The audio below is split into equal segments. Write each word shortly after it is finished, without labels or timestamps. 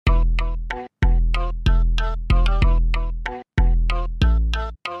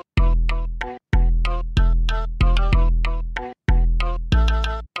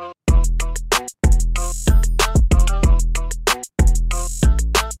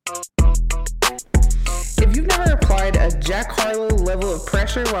Jack Harlow level of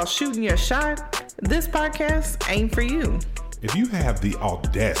pressure while shooting your shot, this podcast ain't for you. If you have the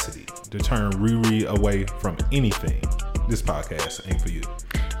audacity to turn Riri away from anything, this podcast ain't for you.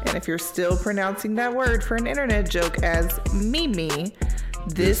 And if you're still pronouncing that word for an internet joke as Mimi,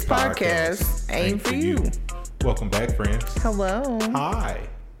 this podcast ain't for you. Welcome back, friends. Hello. Hi.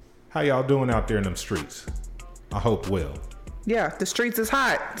 How y'all doing out there in them streets? I hope well. Yeah, the streets is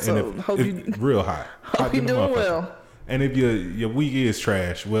hot, so hope you real hot. Hope you doing well. And if your week is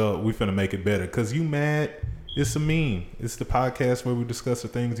trash, well, we finna make it better. Cause you mad? It's a meme. It's the podcast where we discuss the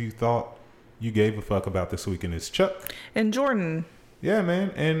things you thought you gave a fuck about this week. And it's Chuck and Jordan. Yeah, man,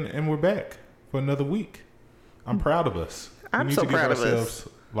 and we're back for another week. I'm proud of us. I'm so proud of us.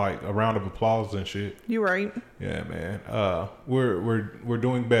 Like a round of applause and shit. You right. Yeah, man. We're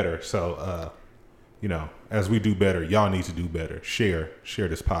doing better. So you know, as we do better, y'all need to do better. Share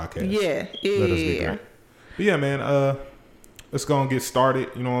this podcast. Yeah. Let us be great. But yeah, man, let's go and get started.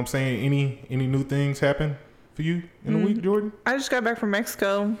 You know what I'm saying? Any new things happen for you in the week, Jordan? I just got back from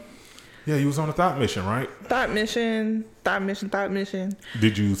Mexico. Yeah, you was on a thought mission, right? Thought mission.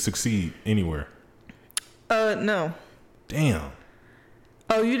 Did you succeed anywhere? No. Damn.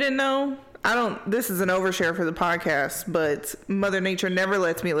 Oh, you didn't know? This is an overshare for the podcast, but Mother Nature never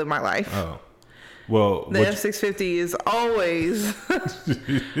lets me live my life. Oh. Well, the F-650 is always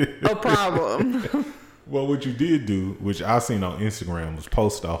a problem. Well, what you did do, which I seen on Instagram, was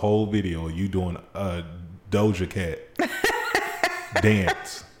post a whole video of you doing a Doja Cat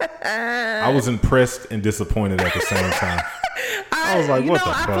dance. I was impressed and disappointed at the same time. I was like, what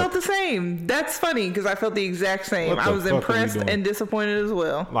the fuck? I felt the same. That's funny because I felt the exact same. I was impressed and disappointed as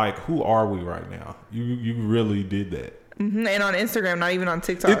well. Like, who are we right now? You really did that. Mm-hmm. And on Instagram, not even on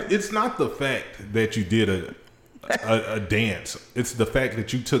TikTok. It's not the fact that you did a dance. It's the fact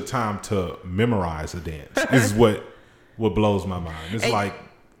that you took time to memorize a dance. This is what blows my mind. It's like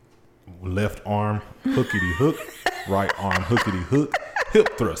left arm hookity hook, right arm hookity hook,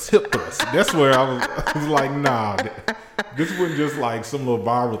 hip thrust. That's where I was like, nah, this wasn't just like some little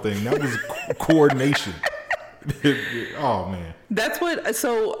viral thing. That was coordination. Oh man. That's what.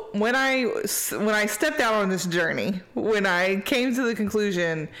 So when I stepped out on this journey, when I came to the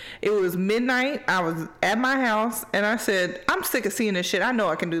conclusion, it was midnight. I was at my house and I said, I'm sick of seeing this shit. I know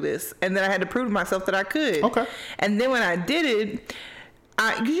I can do this. And then I had to prove to myself that I could. Okay. And then when I did it,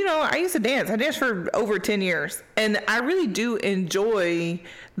 I used to dance. I danced for over 10 years. And I really do enjoy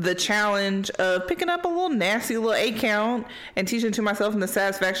the challenge of picking up a little nasty little 8 count and teaching to myself and the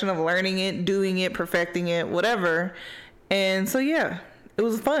satisfaction of learning it, doing it, perfecting it, whatever. And so, yeah, it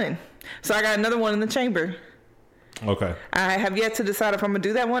was fun. So I got another one in the chamber. Okay. I have yet to decide if I'm going to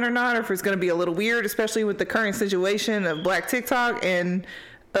do that one or not, or if it's going to be a little weird, especially with the current situation of Black TikTok and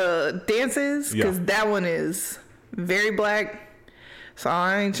dances, because that one is very Black. So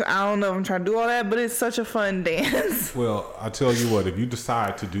I don't know if I'm trying to do all that, but it's such a fun dance. Well, I tell you what, if you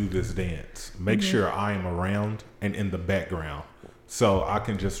decide to do this dance, make sure I am around and in the background so I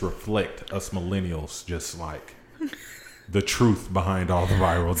can just reflect us millennials, just like the truth behind all the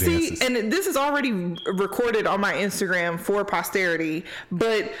viral dances. See, and this is already recorded on my Instagram for posterity,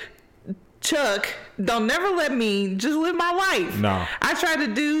 but Chuck, don't never let me just live my life. No. I tried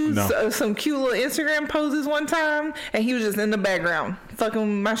to do some cute little Instagram poses one time, and he was just in the background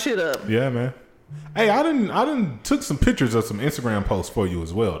fucking my shit up. Yeah, man. Hey, I didn't took some pictures of some Instagram posts for you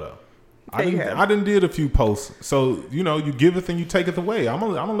as well, though. I didn't did a few posts. So, you know, you giveth and you taketh away. I'm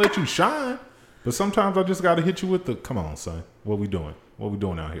gonna let you shine. But sometimes I just gotta hit you with the, come on, son. What we doing? What we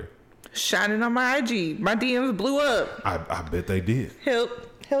doing out here? Shining on my IG. My DMs blew up. I bet they did.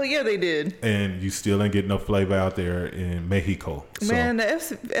 Hell yeah, they did. And you still ain't getting no flavor out there in Mexico. Man, the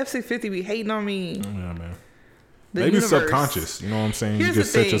F-650 be hating on me. Yeah, man. Maybe subconscious. You know what I'm saying? You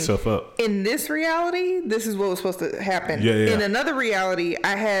just set yourself up. In this reality, this is what was supposed to happen. Yeah. In another reality,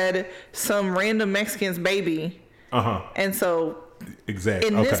 I had some random Mexican's baby. Uh-huh. And so exactly.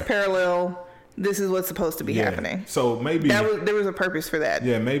 In this parallel, this is what's supposed to be happening. So maybe there was a purpose for that.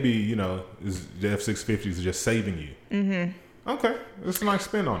 Yeah, maybe, you know, the F-650 is just saving you. Mm-hmm. Okay, that's a nice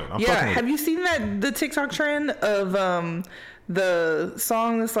spin on it. Have you seen the TikTok trend of the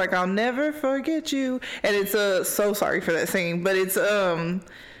song that's like "I'll Never Forget You"? And it's so sorry for that singing, but it's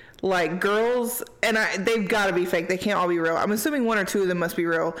like girls, and they've got to be fake. They can't all be real. I'm assuming one or two of them must be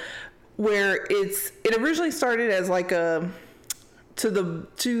real. Where it originally started as like to the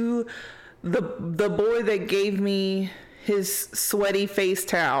boy that gave me his sweaty face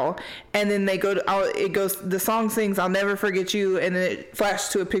towel, and then they go to the song sings "I'll Never Forget You," and then it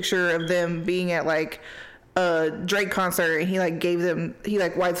flashed to a picture of them being at like a Drake concert, and he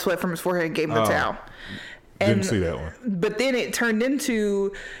wiped sweat from his forehead and gave him the towel. Didn't see that one. But then it turned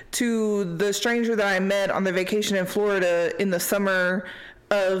into the stranger that I met on the vacation in Florida in the summer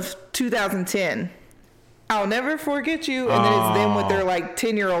of 2010. I'll never forget you. And then it's them with their like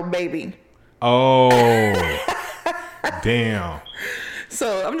 10-year-old baby. Oh, damn.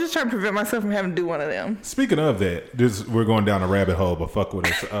 So I'm just trying to prevent myself from having to do one of them. Speaking of that, we're going down a rabbit hole, but fuck with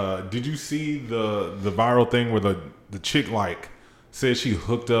us. Did you see the viral thing where the chick like said she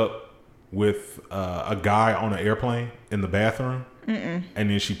hooked up with a guy on an airplane in the bathroom? And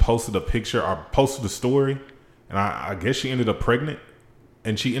then she posted a picture or posted a story, and I guess she ended up pregnant,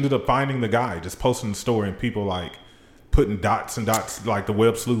 and she ended up finding the guy, just posting the story, and people like putting dots and dots, like the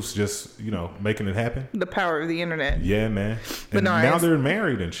web sleuths just, making it happen. The power of the internet. Yeah, man. And now they're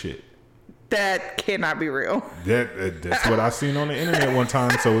married and shit. That cannot be real. That's what I seen on the internet one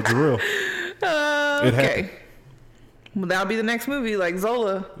time, so it's real. It happened. Well, that'll be the next movie, like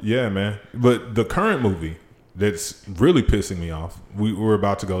Zola. Yeah, man. But the current movie that's really pissing me off, we're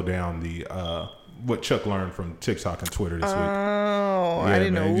about to go down the what Chuck learned from TikTok and Twitter this week. Oh, yeah, I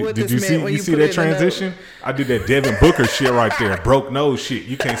didn't know what did this you meant see, when you see that transition? I did that Devin Booker shit right there. Broke nose shit.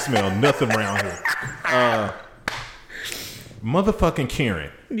 You can't smell nothing around here. Motherfucking Karen.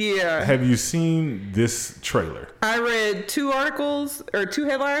 Yeah. Have you seen this trailer? I read 2 articles or 2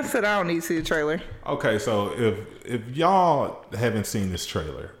 headlines that I don't need to see the trailer. Okay, so if y'all haven't seen this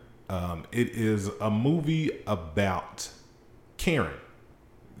trailer, it is a movie about Karen.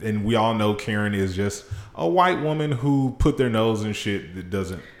 And we all know Karen is just a white woman who put their nose in shit that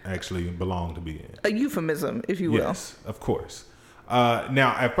doesn't actually belong to be in. A euphemism, if you will. Yes, of course.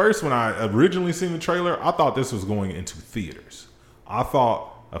 Now, at first, when I originally seen the trailer, I thought this was going into theaters. I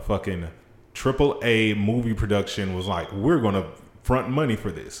thought a fucking AAA movie production was like, we're going to front money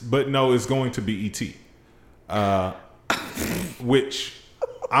for this. But no, it's going to be E.T. Which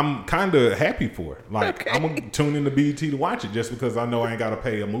I'm kind of happy for. Like, okay. I'm going to tune into BET to watch it just because I know I ain't got to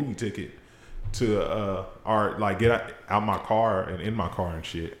pay a movie ticket to, or like get out my car and in my car and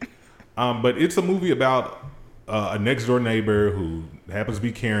shit. But it's a movie about a next door neighbor who happens to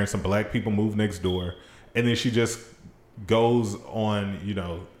be Karen. Some black people move next door. And then she just goes on,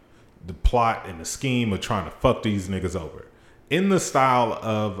 the plot and the scheme of trying to fuck these niggas over. In the style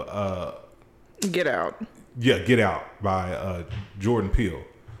of Get Out. Yeah, Get Out by Jordan Peele.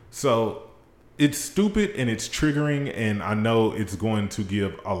 So it's stupid and it's triggering, and I know it's going to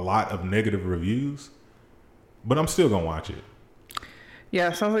give a lot of negative reviews, but I'm still going to watch it.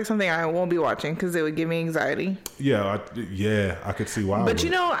 Yeah, sounds like something I won't be watching because it would give me anxiety. Yeah, I could see why. But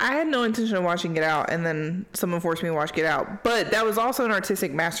I had no intention of watching Get Out, and then someone forced me to watch Get Out. But that was also an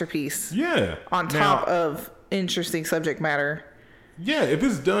artistic masterpiece. Yeah. On top of interesting subject matter. Yeah, if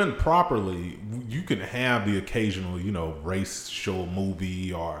it's done properly, you can have the occasional, racial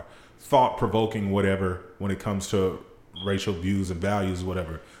movie or thought-provoking whatever when it comes to racial views and values,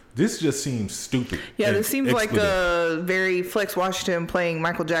 whatever. This just seems stupid. Yeah, this seems like a very Flex Washington playing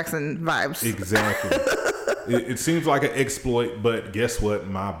Michael Jackson vibes. Exactly. It seems like an exploit, but guess what?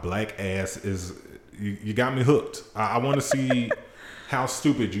 My black ass is... You got me hooked. I want to see how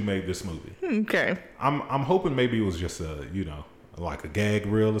stupid you made this movie. Okay. I'm hoping maybe it was just a, like a gag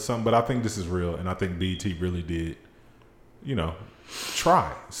reel or something, but I think this is real, and I think BET really did,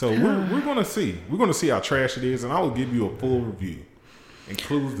 try. So we're gonna see. We're gonna see how trash it is, and I will give you a full review,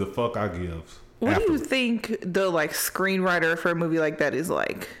 includes the fuck I give. What do you think the screenwriter for a movie like that is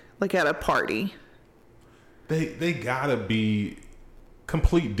like at a party? They gotta be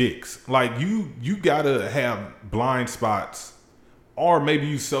complete dicks. Like you gotta have blind spots, or maybe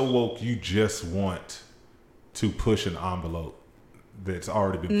you so woke you just want to push an envelope that's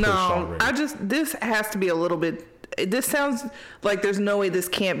already been pushed already. This has to be a little bit, this sounds like there's no way this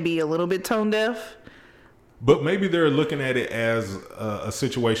can't be a little bit tone deaf. But maybe they're looking at it as a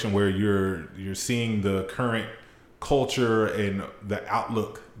situation where you're seeing the current culture and the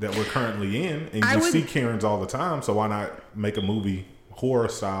outlook that we're currently in, and see Karens all the time, so why not make a movie horror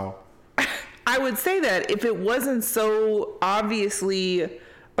style? I would say that if it wasn't so obviously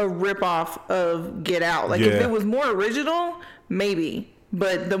a ripoff of Get Out, if it was more original, maybe.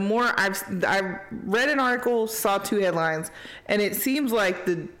 But the more I've read an article, saw 2 headlines, and it seems like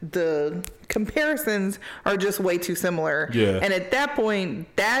the comparisons are just way too similar. Yeah. And at that point,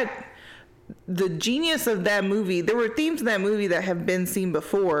 the genius of that movie, there were themes in that movie that have been seen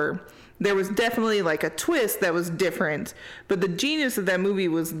before. There was definitely a twist that was different, but the genius of that movie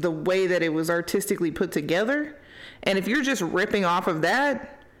was the way that it was artistically put together. And if you're just ripping off of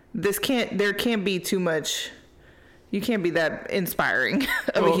that, there can't be too much, You can't be that inspiring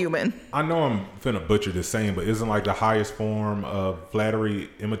of a human. I know I'm finna butcher this saying, but isn't like the highest form of flattery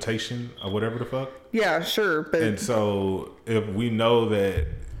imitation or whatever the fuck? Yeah, sure. But And so if we know that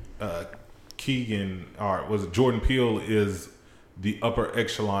Keegan, or was it Jordan Peele, is the upper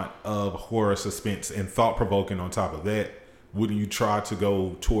echelon of horror, suspense, and thought provoking on top of that, wouldn't you try to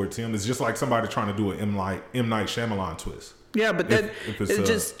go towards him? It's just like somebody trying to do an M. Night Shyamalan twist. yeah, but that it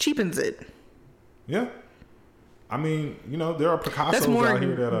just cheapens it. Yeah. I mean, you know, there are Picassos That's more out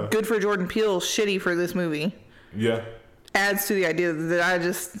here that are good for Jordan Peele, shitty for this movie. Yeah. Adds to the idea that I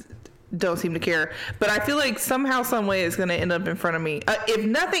just don't seem to care. But I feel like somehow, some way, it's going to end up in front of me. If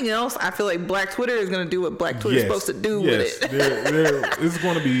nothing else, I feel like Black Twitter is going to do what Black Twitter is supposed to do with it. There's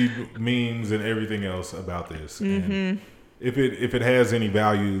going to be memes and everything else about this. Mm-hmm. And if it has any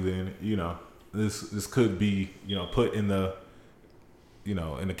value, then, you know, this could be, you know, put in the, you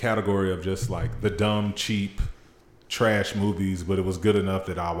know, in the category of just like the dumb, cheap, trash movies, but it was good enough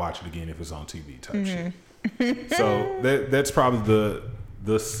that I'll watch it again if it's on TV type shit. So that's probably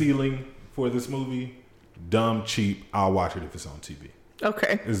the ceiling for this movie. Dumb, cheap, I'll watch it if it's on TV.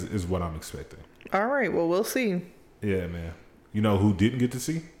 Okay. Is what I'm expecting. All right, well, we'll see. Yeah, man. You know who didn't get to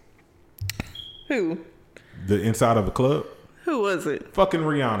see? Who? The inside of a club? Who was it? Fucking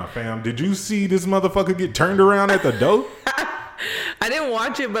Rihanna, fam. Did you see this motherfucker get turned around at the door? I didn't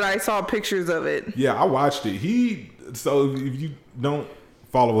watch it, but I saw pictures of it. Yeah, I watched it. So if you don't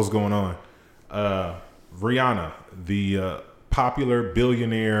follow what's going on, Rihanna, the popular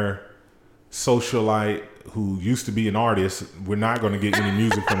billionaire socialite who used to be an artist, we're not going to get any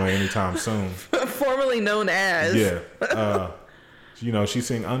music from her anytime soon. Formerly known as. Yeah. You know, she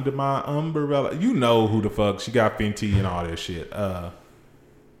sing Under My Umbrella. You know who the fuck. She got Fenty and all that shit.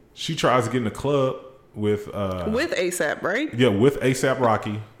 She tries to get in the club with A$AP, right? Yeah, with A$AP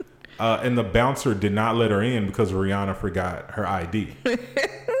Rocky. And the bouncer did not let her in because Rihanna forgot her ID.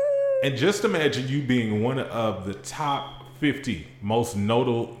 And just imagine you being one of the top 50 most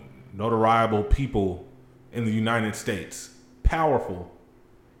notoriable people in the United States. Powerful.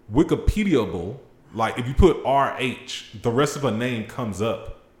 Wikipediable. Like if you put RH, the rest of a name comes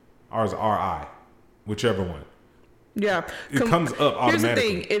up. Ours RI. Whichever one. Yeah, it comes up automatically. Here's the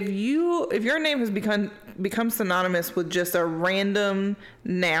thing: if your name has become synonymous with just a random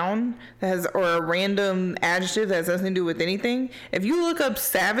noun or a random adjective that has nothing to do with anything, if you look up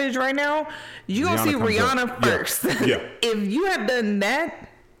Savage right now, you gonna see Rihanna first. Yeah. If you have done that,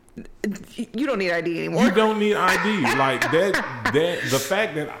 you don't need ID anymore. You don't need ID. Like that. The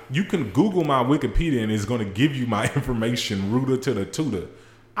fact that you can Google my Wikipedia and it's going to give you my information, rooter to the tutor.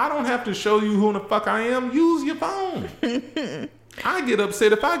 I don't have to show you who the fuck I am. Use your phone. I get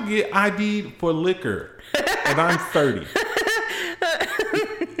upset if I get ID'd for liquor and I'm 30.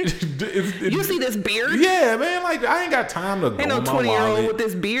 You see this beard? Yeah, man. Like I ain't got time to go in my 20-year-old with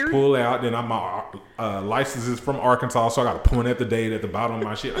this beard. Pull out. Then my license is from Arkansas, so I got to point at the date at the bottom of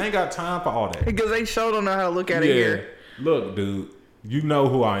my shit. I ain't got time for all that because they sure don't know how to look at it here. Look, dude. You know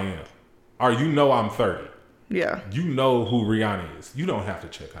who I am, or you know I'm 30. Yeah. You know who Rihanna is. You don't have to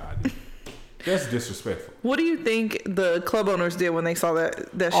check her ID. That's disrespectful. What do you think the club owners did when they saw that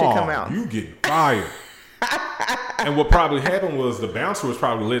shit come out? You getting fired. And what probably happened was the bouncer was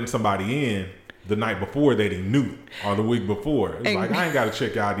probably letting somebody in the night before that he knew, or the week before. It was like, I ain't got to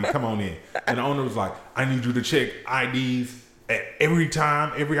check your ID. Come on in. And the owner was like, I need you to check IDs at every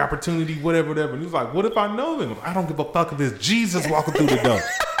time, every opportunity, whatever. And he was like, what if I know them? I don't give a fuck if it's Jesus walking through the door.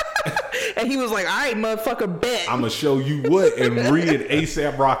 And he was like, all right, motherfucker, bet. I'm going to show you what. And Reed and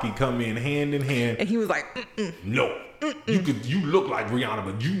A$AP Rocky come in hand. And he was like, no. You look like Rihanna,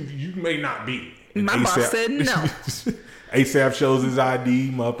 but you may not be. And my boss said no. A$AP shows his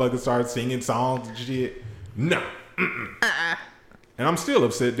ID. Motherfucker starts singing songs and shit. No. And I'm still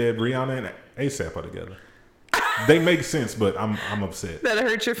upset that Rihanna and A$AP are together. They make sense, but I'm upset. That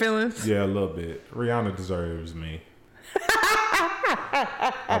hurt your feelings? Yeah, a little bit. Rihanna deserves me.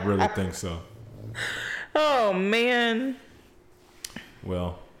 I really think so. Oh, man.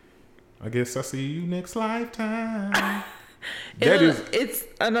 Well, I guess I'll see you next lifetime. It's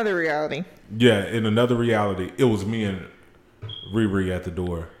another reality. Yeah, in another reality, it was me and Riri at the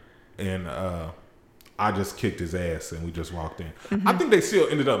door, and I just kicked his ass, and we just walked in. Mm-hmm. I think they still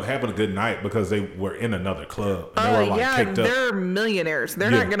ended up having a good night because they were in another club. And they were kicked up. They're millionaires.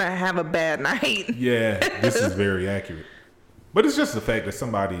 They're not gonna have a bad night. Yeah, this is very accurate. But it's just the fact that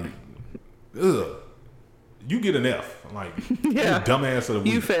somebody, you get an F, like yeah, dumbass of the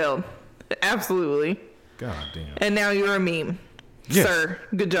week. You failed, absolutely. God damn. And now you're a meme, yes. Sir.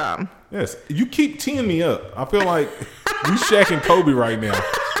 Good job. Yes, you keep teeing me up. I feel like you Shaq and Kobe right now,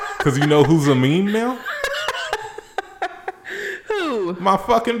 because you know who's a meme now. Who? My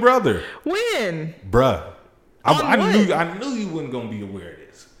fucking brother. When? Bruh. I what? knew you wasn't going to be aware of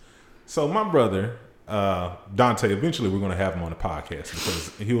this. So my brother, Dante, eventually we're going to have him on the podcast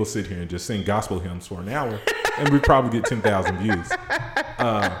because he will sit here and just sing gospel hymns for an hour and we probably get 10,000 views.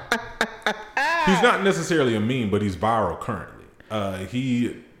 He's not necessarily a meme, but he's viral currently.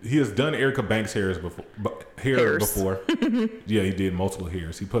 He has done Erica Banks' hair before. Yeah, he did multiple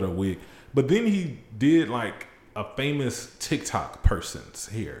hairs. He put a wig. But then he did like a famous TikTok person's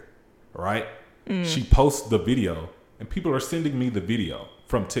hair, right? She posts the video and people are sending me the video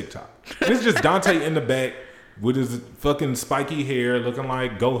from TikTok. And it's just Dante in the back with his fucking spiky hair looking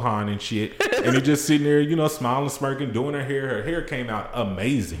like Gohan and shit. And he just sitting there, you know, smiling, smirking, doing her hair. Her hair came out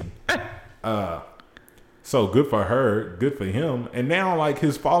amazing. So good for her, good for him. And now like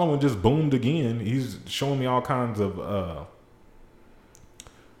his following just boomed again. He's showing me all kinds of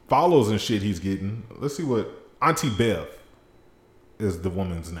follows and shit he's getting. Let's see what Auntie Bev is the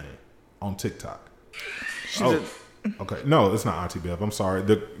woman's name on TikTok. Okay. No, it's not Auntie Bev. I'm sorry.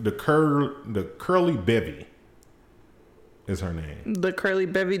 The Curly Bevy is her name. The Curly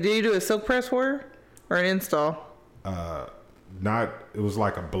Bevy. Did you do a silk press for her or an install? It was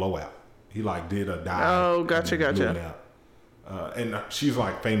like a blowout. He like did a dye. Oh, gotcha. And she's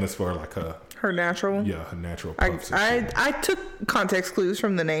like famous for like her natural. Yeah, her natural puffs. I took context clues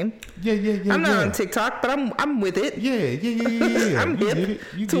from the name. Yeah. I'm not on TikTok, but I'm with it. Yeah. I'm hip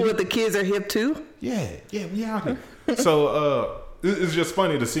to what the kids are hip to. Yeah, we out here. So it's just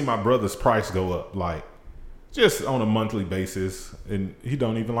funny to see my brother's price go up, like just on a monthly basis, and he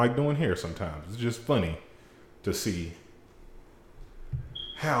don't even like doing hair sometimes. It's just funny to see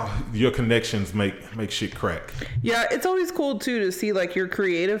how your connections make shit crack. Yeah, it's always cool too to see like your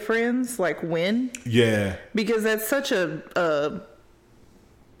creative friends like win. Yeah, because that's such a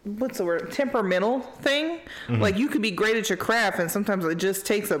what's the word, temperamental thing. Like you could be great at your craft and sometimes it just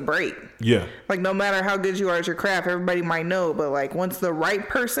takes a break. Yeah, like no matter how good you are at your craft, everybody might know, but like once the right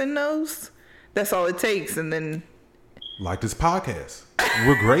person knows, that's all it takes. And then like this podcast,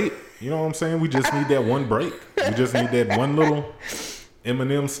 we're great. You know what I'm saying? We just need that one break. We just need that one little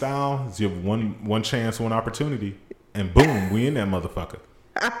Eminem style. You have one chance, one opportunity, and boom, we in that motherfucker.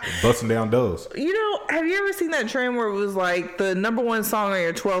 Busting down doors. You know, have you ever seen that trend where it was like the number one song on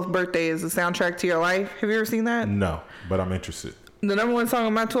your 12th birthday is the soundtrack to your life? Have you ever seen that? No, but I'm interested. The number one song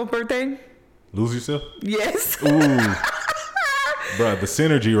on my 12th birthday? Lose Yourself? Yes. Ooh. Bruh, the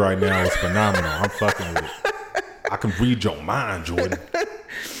synergy right now is phenomenal. I'm fucking with it. I can read your mind, Jordan.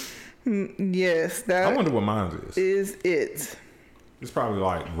 Yes. That I wonder what mine is. Is it? It's probably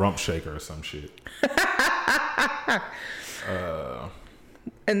like Rump Shaker or some shit.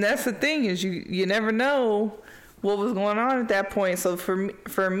 And that's the thing is you never know what was going on at that point. So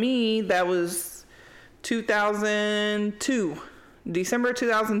for me that was 2002, December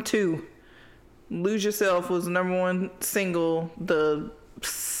 2002. Lose Yourself was the number one single the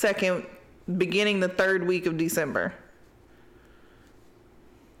third week of December.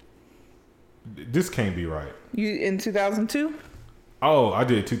 This can't be right. You in 2002? Oh, I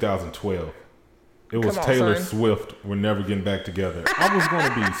did 2012. It was Taylor Swift. We're never getting back together. I was going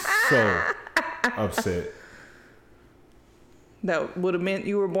to be so upset. That would have meant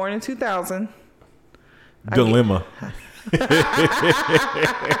you were born in 2000. Dilemma.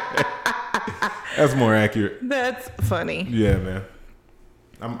 That's more accurate. That's funny. Yeah, man.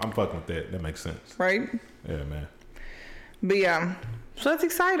 I'm fucking with that. That makes sense. Right? Yeah, man. But yeah, so that's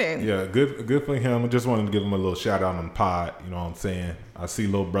exciting. Yeah, good for him. I just wanted to give him a little shout out on the pod. You know what I'm saying? I see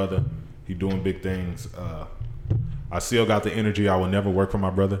little brother. He doing big things. I still got the energy. I will never work for my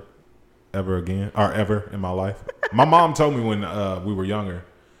brother ever again or ever in my life. My mom told me when we were younger,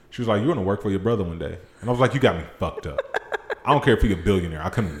 she was like, "You're gonna work for your brother one day," and I was like, "You got me fucked up. I don't care if he's a billionaire. I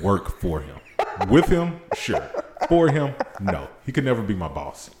couldn't work for him. With him, sure. For him, no. He could never be my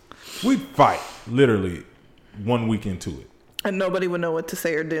boss. We'd fight literally 1 week into it, and nobody would know what to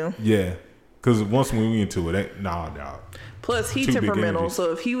say or do. Yeah, because once we went into it, nah. Plus, he temperamental,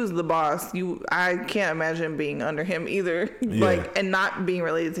 so if he was the boss, I can't imagine being under him either. Yeah. Like, and not being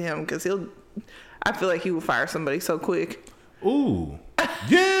related to him, because I feel like he would fire somebody so quick. Ooh,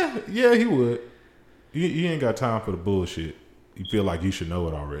 yeah, he would. You ain't got time for the bullshit. You feel like you should know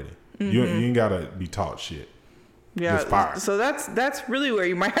it already. Mm-hmm. You ain't gotta be taught shit. Yeah, so that's really where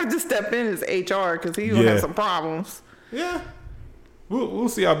you might have to step in as HR, because he will have some problems. Yeah, we'll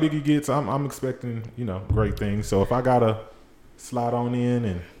see how big he gets. I'm expecting great things. So if I gotta slide on in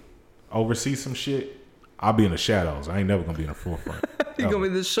and oversee some shit, I'll be in the shadows. I ain't never gonna be in the forefront. You're gonna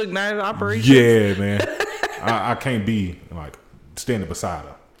be the Suge Knight operation. Yeah, man. I can't be like standing beside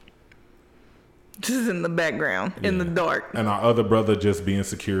her. just in the background, in the dark. And our other brother just being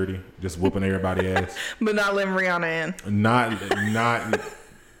security, just whooping everybody ass. But not letting Rihanna in. Not,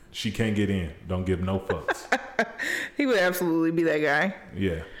 she can't get in. Don't give no fucks. He would absolutely be that guy.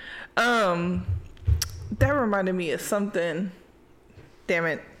 Yeah. That reminded me of something. Damn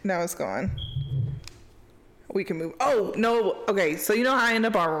it. Now it's gone. We can move. Oh, no. Okay. So you know how I end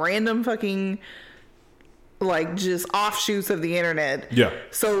up on random fucking, like, just offshoots of the internet? Yeah.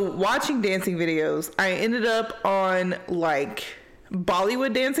 So watching dancing videos, I ended up on, like,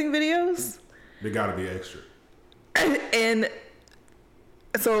 Bollywood dancing videos. They gotta be extra. And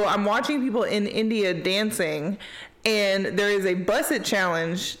so I'm watching people in India dancing, and there is a Busset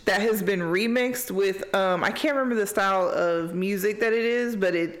challenge that has been remixed with, I can't remember the style of music that it is,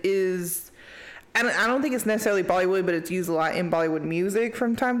 but it is, I don't think it's necessarily Bollywood, but it's used a lot in Bollywood music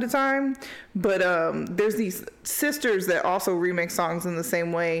from time to time. But there's these sisters that also remix songs in the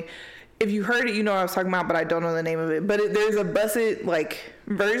same way. If you heard it, you know what I was talking about, but I don't know the name of it. But there's a Busset, like,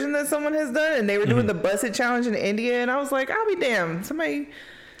 version that someone has done, and they were doing the Busset challenge in India, and I was like, I'll be damned. Somebody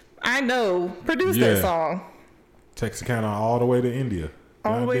I know produced that song. Texarkana all the way to India.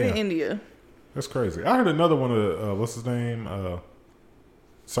 All the way to India. That's crazy. I heard another one of what's his name?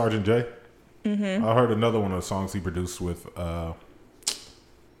 Sergeant J. Mm-hmm. I heard another one of the songs he produced with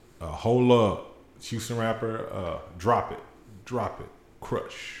Hold Up, Houston rapper, Drop It,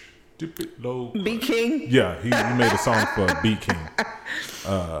 Crush, Dip It Low. Beat King? Yeah, he made a song for Beat King.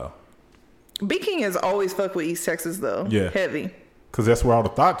 Beat King has always fucked with East Texas though. Yeah. Heavy. Because that's where all the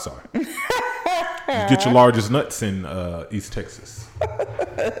thoughts are. You get your largest nuts in East Texas.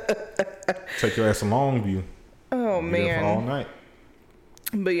 Take your ass to Longview. Oh, man. There for all night.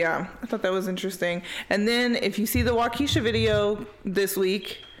 But yeah, I thought that was interesting. And then if you see the Waukesha video this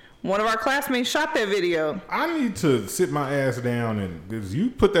week, one of our classmates shot that video. I need to sit my ass down and because you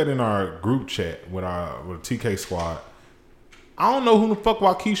put that in our group chat with TK squad. I don't know who the fuck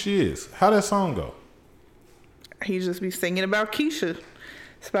Waukesha is. How that song go? He just be singing about Keisha.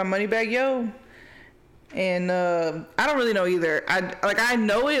 It's about Moneybagg Yo. And I don't really know either. I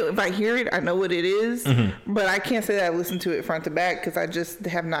know it. If I hear it, I know what it is. Mm-hmm. But I can't say that I listened to it front to back because I just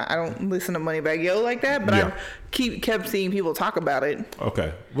have not. I don't listen to Moneybagg Yo like that. But I kept seeing people talk about it.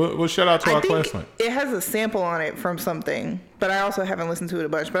 Okay. Well, shout out to our classmate. It has a sample on it from something, but I also haven't listened to it a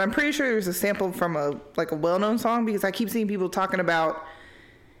bunch. But I'm pretty sure there's a sample from a well-known song because I keep seeing people talking about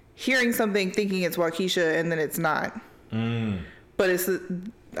hearing something, thinking it's Waukesha, and then it's not. But it's.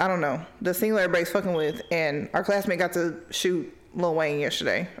 I don't know. The single everybody's fucking with, and our classmate got to shoot Lil Wayne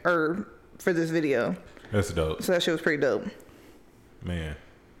yesterday, or for this video. That's dope. So that shit was pretty dope. Man,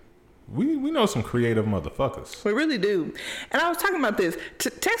 we know some creative motherfuckers. We really do. And I was talking about this.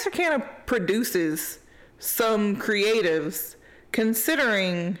 Texarkana produces some creatives,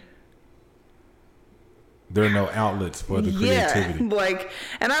 considering there are no outlets for the creativity. Yeah,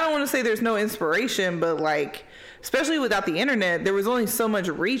 and I don't want to say there's no inspiration, but especially without the internet, there was only so much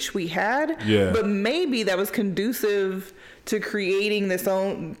reach we had. Yeah. But maybe that was conducive to creating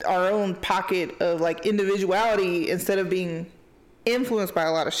our own pocket of individuality instead of being influenced by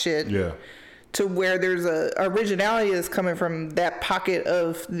a lot of shit. Yeah. To where there's a originality that's coming from that pocket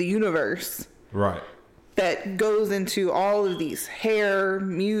of the universe. Right. That goes into all of these hair,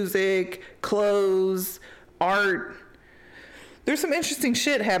 music, clothes, art. There's some interesting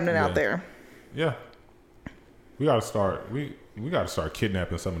shit happening out there. Yeah. We gotta start. We gotta start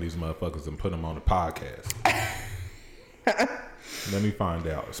kidnapping some of these motherfuckers and put them on the podcast. Let me find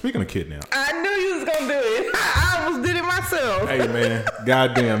out. Speaking of kidnap, I knew you was gonna do it. I almost did it myself. Hey man,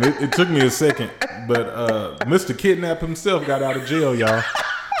 goddamn! It took me a second, but Mr. Kidnap himself got out of jail, y'all.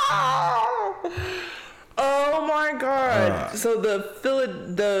 Oh my God! So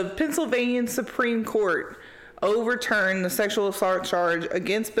the Pennsylvania Supreme Court overturned the sexual assault charge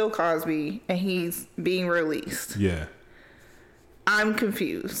against Bill Cosby, and he's being released. Yeah. I'm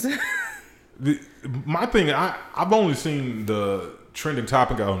confused. My thing, I've only seen the trending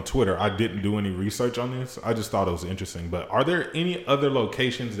topic on Twitter. I didn't do any research on this. I just thought it was interesting. But are there any other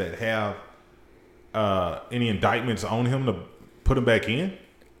locations that have any indictments on him to put him back in?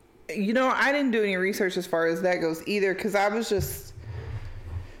 I didn't do any research as far as that goes either, because I was just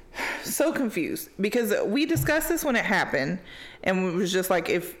so confused, because we discussed this when it happened, and it was just like,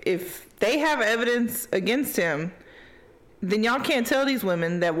 if they have evidence against him, then y'all can't tell these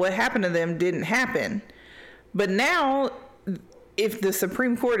women that what happened to them didn't happen. But now, if the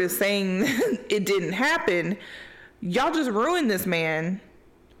Supreme Court is saying it didn't happen, y'all just ruined this man.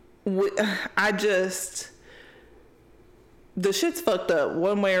 The shit's fucked up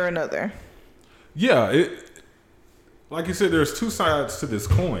one way or another. Yeah, like you said, there's two sides to this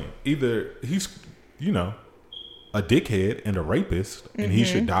coin. Either he's you know, a dickhead and a rapist, and he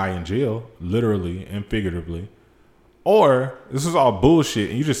should die in jail, literally and figuratively. Or this is all bullshit,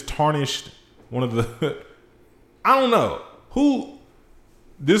 and you just tarnished one of the. I don't know who.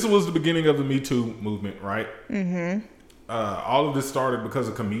 This was the beginning of the Me Too movement, right? Mm-hmm. All of this started because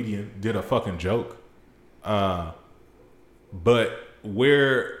a comedian did a fucking joke. But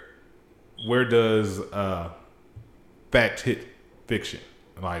where does fact hit fiction?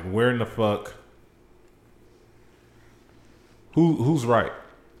 Like, where in the fuck? Who's right?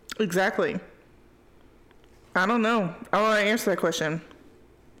 Exactly. I don't know. I want to answer that question.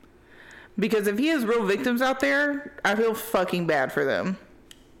 Because if he has real victims out there, I feel fucking bad for them.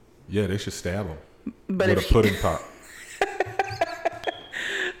 Yeah, they should stab him But with if a pudding pop.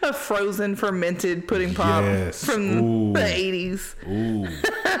 a frozen fermented pudding pop from the 80s. Ooh,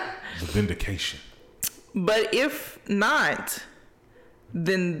 the vindication. But if not,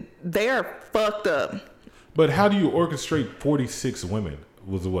 then they are fucked up. But how do you orchestrate 46 women?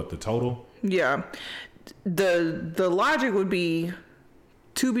 Was it what, the total? Yeah. The logic would be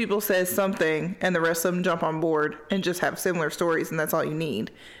 2 people says something and the rest of them jump on board and just have similar stories, and that's all you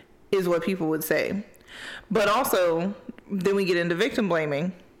need, is what people would say. But also, then we get into victim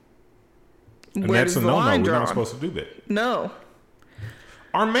blaming. And Where that's does a the no-no. line We're drawn? not supposed to do that. No.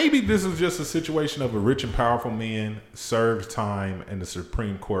 Or maybe this is just a situation of a rich and powerful man served time, and the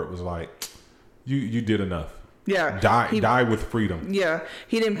Supreme Court was like, "You did enough. Yeah. Die with freedom." Yeah.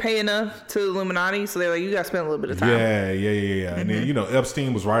 He didn't pay enough to the Illuminati, so they're like, you got to spend a little bit of time. Yeah. Mm-hmm. And then, you know,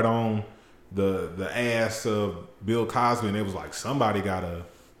 Epstein was right on the ass of Bill Cosby, and it was like, somebody gotta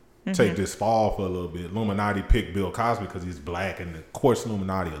take this fall for a little bit. Illuminati picked Bill Cosby because he's black, and of course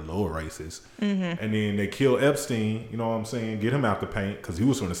Illuminati are lower racist. And then they kill Epstein, you know what I'm saying, get him out the paint because he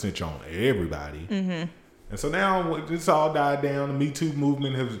was going to snitch on everybody. And so now it's all died down. The Me Too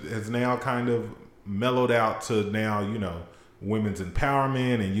movement has now kind of mellowed out to now, you know, women's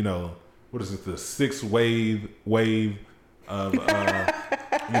empowerment, and, you know, what is it, the 6th wave of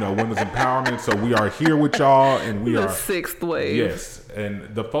you know, women's empowerment. So we are here with y'all, and we The are 6th wave. Yes,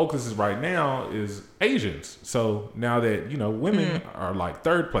 and the focus is right now is Asians. So now that, you know, women are like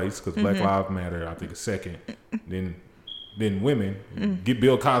 3rd place because Black Lives Matter, I think, is 2nd. Then women get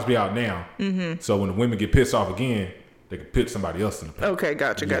Bill Cosby out now. So when the women get pissed off again, they can put somebody else in the paint. Okay,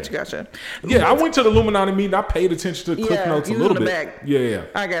 gotcha. Yeah, I went to the Illuminati meeting. I paid attention to Cliff Notes a little bit. Back. Yeah.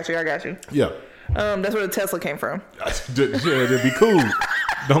 I got you. Yeah. That's where the Tesla came from. Yeah, that'd be cool.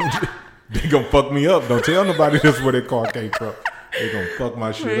 They gonna fuck me up. Don't tell nobody that's where their car came from. They gonna fuck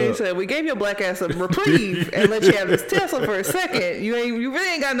my shit He up. said, we gave your black ass a reprieve and let you have this Tesla for a second. You really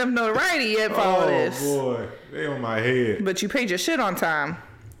ain't got enough notoriety yet for all this. Oh boy, they on my head. But you paid your shit on time.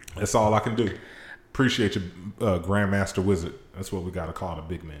 That's all I can do. Appreciate you, Grandmaster Wizard. That's what we gotta call the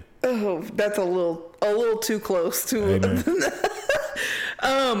big man. Oh, that's a little too close to.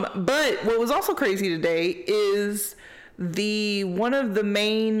 But what was also crazy today is one of the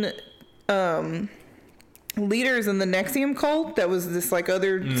main leaders in the NXIVM cult, that was this like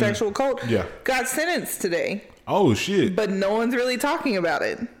other sexual cult, got sentenced today. Oh shit! But no one's really talking about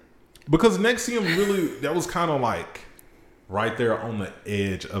it because NXIVM really, that was kind of like right there on the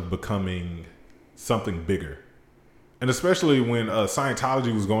edge of becoming something bigger. And especially when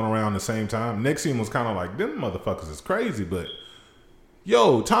Scientology was going around the same time, NXIVM was kind of like, them motherfuckers is crazy, but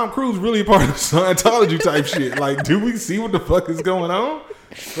yo, Tom Cruise really a part of Scientology type shit. Like, do we see what the fuck is going on?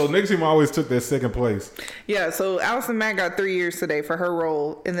 So NXIVM always took that 2nd place. Yeah, so Allison Mack got 3 years today for her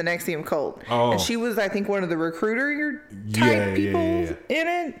role in the NXIVM cult. Oh. And she was, I think, one of the recruiter type people in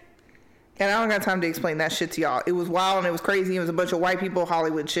it. And I don't got time to explain that shit to y'all. It was wild and it was crazy. It was a bunch of white people,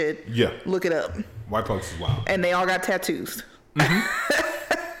 Hollywood shit. Yeah. Look it up. White folks is wild. And they all got tattoos.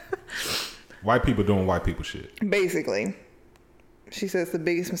 White people doing white people shit. Basically. She says the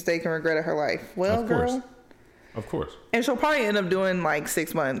biggest mistake and regret of her life. Well, girl. Of course. And she'll probably end up doing like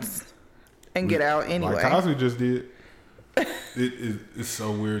 6 months and get out anyway. Like Cosby just did. It's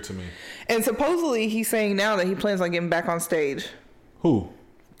so weird to me. And supposedly he's saying now that he plans on getting back on stage. Who?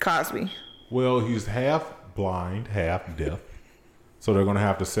 Cosby. Well, he's half blind, half deaf. So they're going to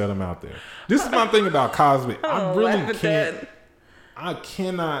have to set him out there. This is my thing about Cosby. I really can't. I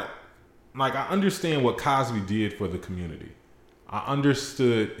cannot. Like, I understand what Cosby did for the community. I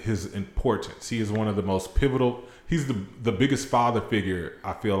understood his importance. He is one of the most pivotal. He's the biggest father figure,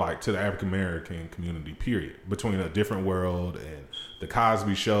 I feel like, to the African American community, period. Between A Different World and The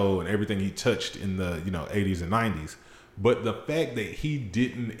Cosby Show and everything he touched in the 80s and 90s. But the fact that he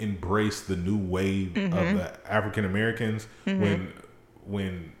didn't embrace the new wave of the African Americans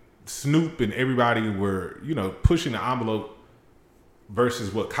when Snoop and everybody were, pushing the envelope,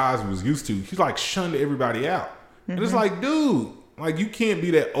 versus what Cosby was used to. He's like shunned everybody out. And it's like, dude, like you can't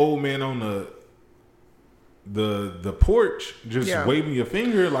be that old man on the porch just waving your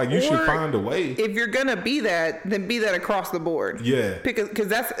finger. Like you should find a way. If you're gonna be that, then be that across the board. Yeah, because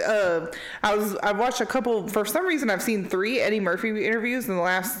that's I watched a couple. For some reason, I've seen 3 Eddie Murphy interviews in the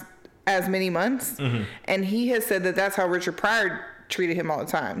last as many months, and he has said that that's how Richard Pryor treated him all the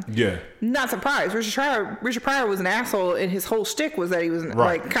time. Yeah, not surprised. Richard Pryor was an asshole, and his whole shtick was that he was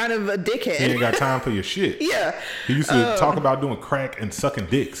like kind of a dickhead. He ain't got time for your shit. Yeah, he used to talk about doing crack and sucking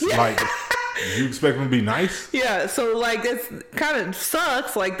dicks. Yeah. Like, you expect him to be nice? Yeah. So like, that's kind of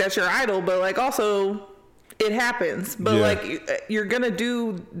sucks. Like that's your idol, but like also it happens. But like you're gonna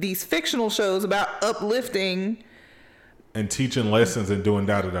do these fictional shows about uplifting and teaching lessons and doing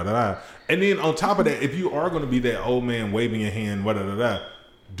da da da da. And then on top of that, if you are going to be that old man waving your hand, da da da,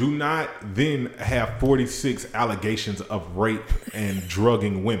 do not then have 46 allegations of rape and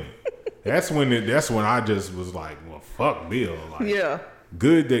drugging women. That's when I just was like, well, fuck Bill. Like, yeah.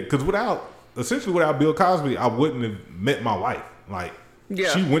 Good that because without Bill Cosby, I wouldn't have met my wife. Like,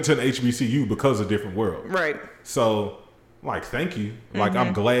 she went to an HBCU because of Different World. Right. So, like, thank you. Like,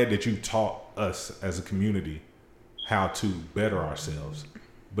 I'm glad that you taught us as a community how to better ourselves,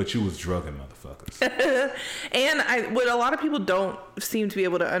 but you was drugging motherfuckers. And what a lot of people don't seem to be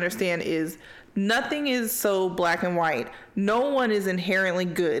able to understand is nothing is so black and white. No one is inherently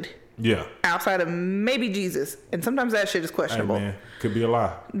good. Yeah. Outside of maybe Jesus, and sometimes that shit is questionable. Hey man, could be a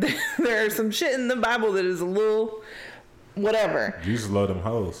lie. There's some shit in the Bible that is a little whatever. Jesus loved them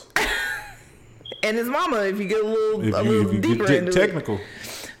hoes. And his mama, if you get a little deeper into technical.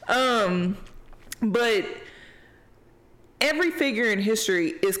 But every figure in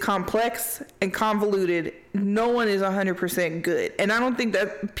history is complex and convoluted. No one is 100% good. And I don't think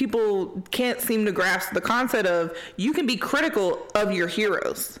that people can't seem to grasp the concept of you can be critical of your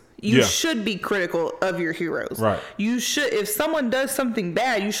heroes. You should be critical of your heroes. Right. You should, if someone does something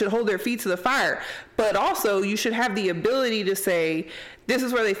bad, you should hold their feet to the fire. But also, you should have the ability to say, this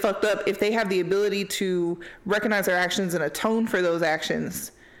is where they fucked up. If they have the ability to recognize their actions and atone for those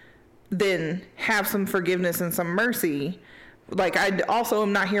actions, then have some forgiveness and some mercy. Like, I also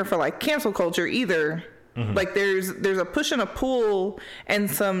am not here for like cancel culture either. Like there's a push and a pull and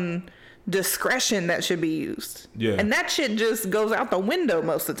some discretion that should be used. Yeah. And that shit just goes out the window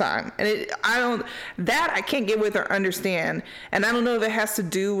most of the time. And I can't get with or understand. And I don't know if it has to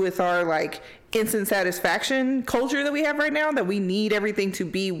do with our like instant satisfaction culture that we have right now, that we need everything to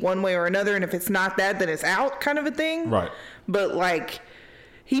be one way or another. And if it's not that, then it's out kind of a thing. Right. But like,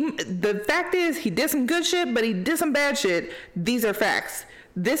 the fact is he did some good shit, but he did some bad shit. These are facts.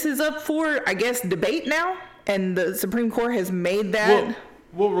 This is up for, I guess, debate now. And the Supreme Court has made that.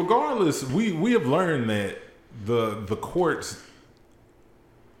 Well, regardless, we have learned that the courts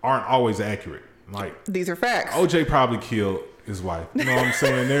aren't always accurate. Like, these are facts. OJ probably killed his wife. You know what I'm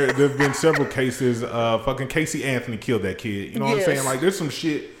saying? There've been several cases. Fucking Casey Anthony killed that kid. You know what I'm saying? Like, there's some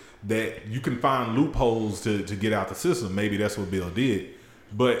shit that you can find loopholes to get out the system. Maybe that's what Bill did.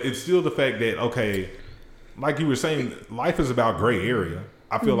 But it's still the fact that, okay, like you were saying, life is about gray area.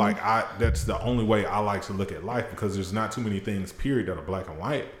 I feel like that's the only way I like to look at life, because there's not too many things, period, that are black and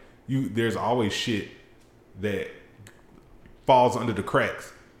white. There's always shit that falls under the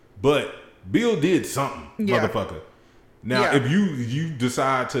cracks. But Bill did something, motherfucker. Now, if you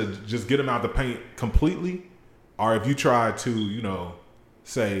decide to just get him out the paint completely, or if you try to,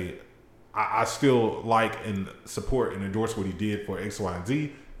 say, I still like and support and endorse what he did for X, Y, and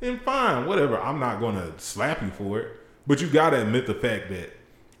Z, then fine, whatever. I'm not going to slap you for it. But you got to admit the fact that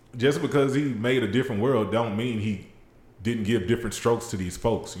just because he made a different world don't mean he didn't give different strokes to these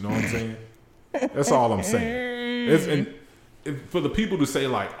folks. You know what I'm saying? That's all I'm saying. For the people to say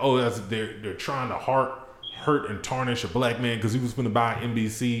like, oh, they're trying to hurt and tarnish a black man because he was going to buy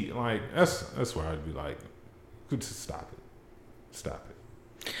NBC, like that's where I'd be like, stop it.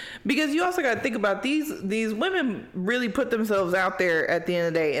 Because you also got to think about these women really put themselves out there at the end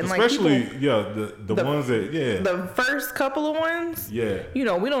of the day, and especially the ones that the first couple of ones,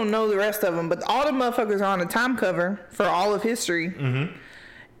 we don't know the rest of them, but all the motherfuckers are on the time cover for all of history,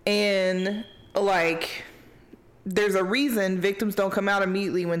 and like there's a reason victims don't come out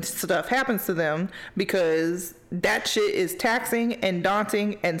immediately when stuff happens to them, because that shit is taxing and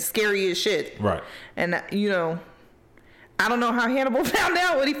daunting and scary as shit, right? And I don't know how Hannibal found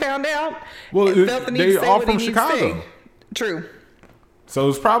out what he found out. Well, they all from Chicago. True. So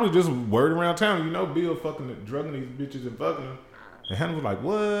it's probably just word around town. Bill fucking drugging these bitches and fucking them. And Hannibal was like,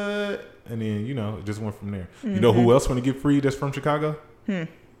 what? And then, it just went from there. You know who else want to get free that's from Chicago?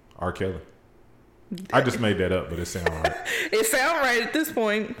 R. Kelly. I just made that up, but it sounds right. It sounds right at this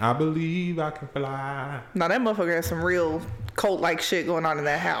point. I believe I can fly. Now that motherfucker has some real cult-like shit going on in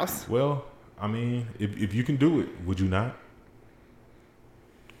that house. Well, I mean, if you can do it, would you not?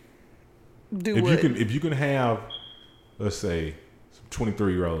 If you can have, let's say, some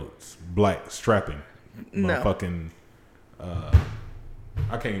 23-year-olds, black, strapping, motherfucking,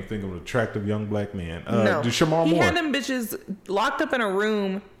 I can't even think of an attractive young black man. No, Shamar he Moore. had them bitches locked up in a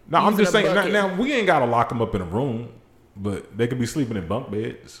room. No, I'm just saying. Now we ain't gotta lock them up in a room, but they could be sleeping in bunk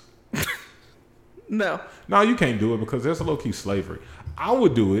beds. No, you can't do it because that's a low key slavery. I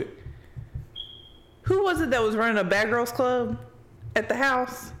would do it. Who was it that was running a Bad Girls Club at the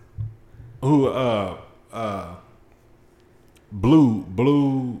house? Who?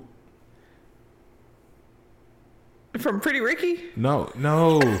 Blue. From Pretty Ricky? No.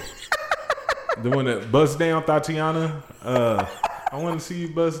 The one that buzzed down Tatiana. I want to see you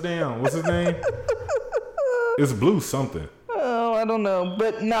buzz down. What's his name? It's Blue something. Oh, I don't know.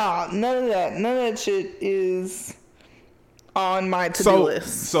 But nah, none of that shit is on my to-do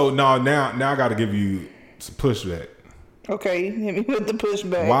list. So now I got to give you some pushback. Okay, hit me with the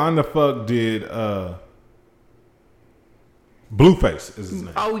pushback. Why in the fuck did Blueface is his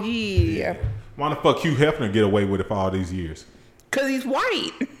name? Oh yeah. Why the fuck Hugh Hefner get away with it for all these years? Cause he's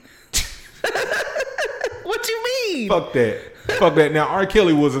white. What you mean? Fuck that. Now R.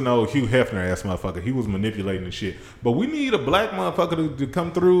 Kelly wasn't no Hugh Hefner ass motherfucker. He was manipulating the shit. But we need a black motherfucker to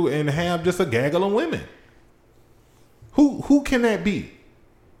come through and have just a gaggle of women. Who can that be?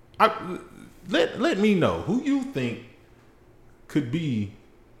 Let me know who you think could be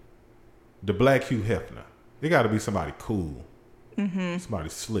the black Hugh Hefner. It got to be somebody cool, somebody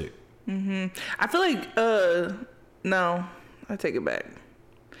slick. I feel like no, I take it back.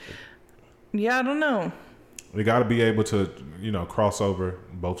 Yeah, I don't know. They got to be able to, cross over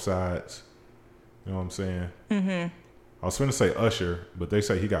both sides. You know what I'm saying? I was going to say Usher, but they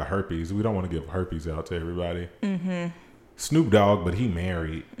say he got herpes. We don't want to give herpes out to everybody. Snoop Dogg, but he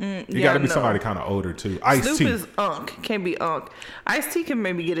married. You got to be somebody kind of older too. Ice-T. Snoop is Unk. Can't be Unk. Ice-T can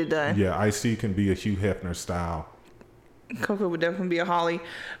maybe get it done. Yeah, Ice-T can be a Hugh Hefner style. Coco would definitely be a Holly.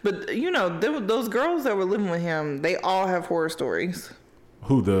 But, those girls that were living with him, they all have horror stories.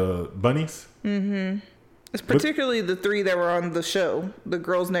 Who, the bunnies? It's particularly the three that were on the show, the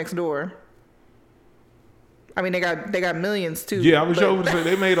girls next door. I mean, they got millions too. Yeah, I was sure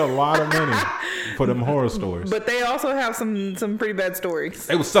they made a lot of money for them horror stories. But they also have some pretty bad stories.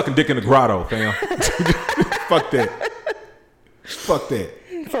 They was sucking dick in the grotto, fam. Fuck that.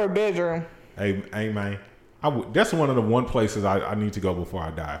 For a bedroom. Hey man. That's one of the one places I need to go before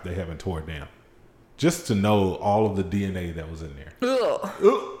I die if they haven't tore it down. Just to know all of the DNA that was in there. Ugh.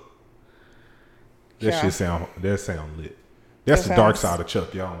 That sound lit. That's the dark side of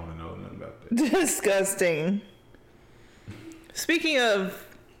Chuck. Y'all don't want to know nothing about that. Disgusting. Speaking of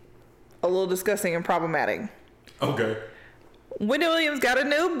a little disgusting and problematic. Okay. Wendy Williams got a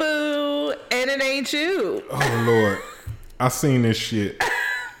new boo, and it ain't you. Oh Lord, I seen this shit.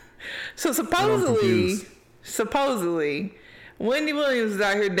 So supposedly, Wendy Williams is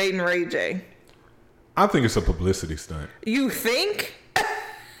out here dating Ray J. I think it's a publicity stunt. You think?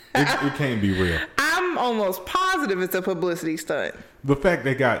 It can't be real. I'm almost positive it's a publicity stunt. The fact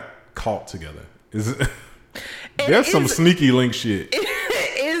they got caught together that's some sneaky link shit. It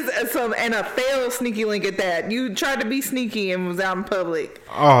is and a failed sneaky link at that. You tried to be sneaky and was out in public.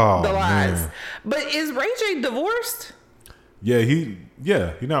 Oh, the lies. Man. But is Ray J divorced? Yeah, he's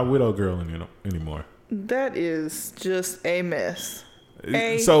not widow girl anymore. That is just a mess.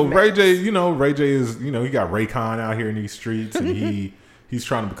 Ray J, Ray J is, he got Raycon out here in these streets, and he's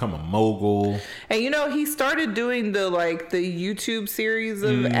trying to become a mogul. And he started doing the YouTube series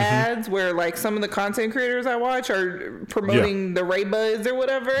of ads where some of the content creators I watch are promoting the Ray Buds or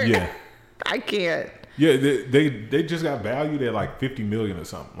whatever. Yeah, I can't. Yeah, they just got valued at $50 million or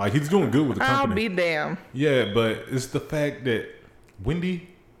something. He's doing good with the company. I'll be damned. Yeah, but it's the fact that Wendy.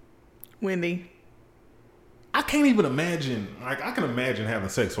 I can't even imagine. I can imagine having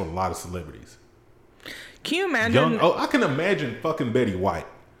sex with a lot of celebrities. Can you imagine? I can imagine fucking Betty White.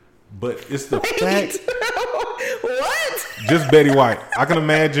 But it's the fact. What? Just Betty White. I can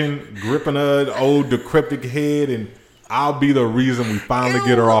imagine gripping her old decrepit head, and I'll be the reason we finally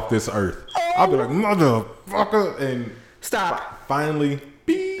get her off this earth. I'll be like, motherfucker, and stop. Finally,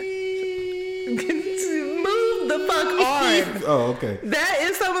 move the fuck on. Oh, okay. That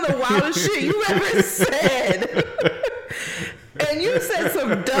is some of the wildest shit you ever said. And you said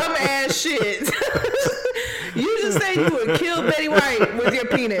some dumb ass shit. You just said you would kill Betty White with your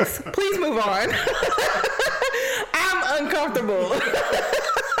penis. Please move on. I'm uncomfortable.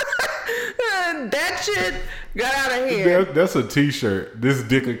 That that shit got out of here. That's a T-shirt. This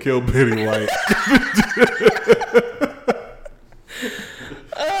dick will kill Betty White.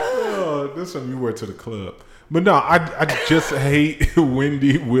 Oh, this one you wear to the club. But no, I just hate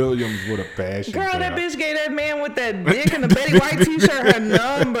Wendy Williams with a passion. Girl, that bitch gave that man with that dick and the Betty White t-shirt her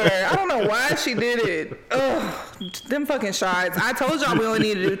number. I don't know why she did it. Ugh, them fucking shots. I told y'all we only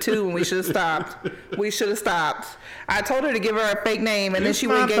needed to do 2 and we should have stopped. We should have stopped. I told her to give her a fake name and then she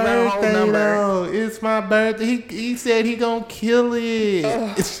went and gave her a whole number. Though. It's my birthday. He said he gonna kill it.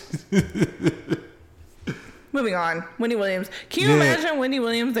 Moving on. Wendy Williams. Can you imagine Wendy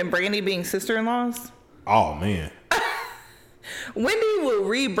Williams and Brandy being sister-in-laws? Oh man. Wendy will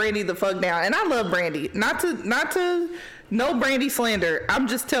read Brandy the fuck down, and I love Brandy. Not to no Brandy slander. I'm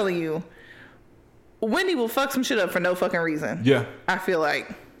just telling you, Wendy will fuck some shit up for no fucking reason. Yeah, I feel like.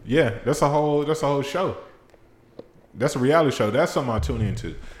 Yeah, that's a whole show. That's a reality show. That's something I tune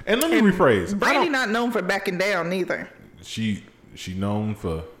into. And let me rephrase. Brandy not known for backing down neither. She known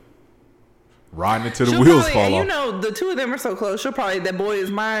for riding it till the wheels fall off. You know, the two of them are so close. She'll probably, that boy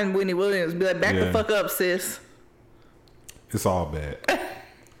is mine, Wendy Williams, be like, back the fuck up, sis. It's all bad.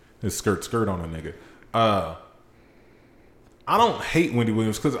 It's skirt on a nigga. I don't hate Wendy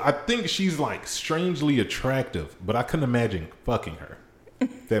Williams because I think she's like strangely attractive, but I couldn't imagine fucking her.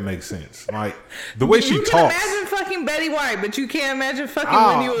 If that makes sense. Like the way she talks. You can imagine fucking Betty White, but you can't imagine fucking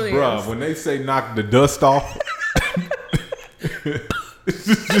Wendy Williams. Bruh, when they say knock the dust off.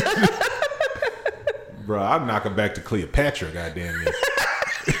 Bruh, I'd knock her back to Cleopatra, goddamn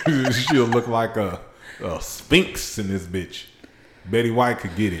it. She'll look like a sphinx in this bitch. Betty White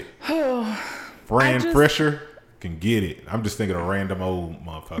could get it. Fran Drescher can get it. I'm just thinking of random old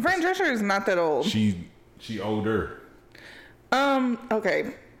motherfuckers. Fran Drescher is not that old. She older.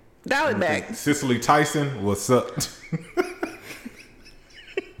 Okay. Dial it back. Cicely Tyson, what's up?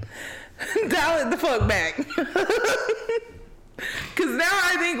 Dial it the fuck back. Because now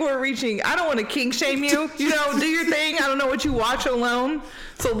I think we're reaching, I don't want to kink shame you. You know, do your thing. I don't know what you watch alone.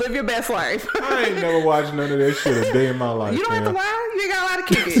 So live your best life. I ain't never watched none of that shit a day in my life. You don't have to lie. You ain't got a lot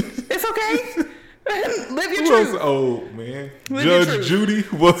to kick it. It's okay. Live your truth. truth. Old man. Judge Judy,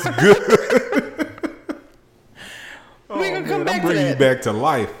 what's good? We're going to come back to that. I'm bringing you back to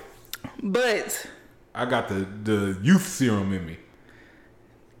life. But I got the youth serum in me.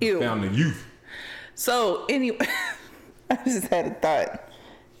 Ew. Found the youth. So anyway, I just had a thought.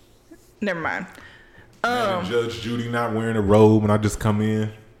 Never mind. Judge Judy not wearing a robe and I just come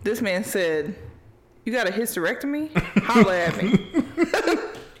in. This man said, "You got a hysterectomy? Holla at me."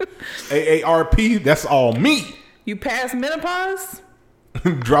 AARP, that's all me. You passed menopause?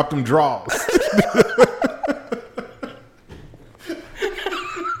 Drop them draws.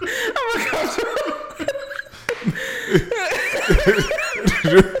 Oh my gosh.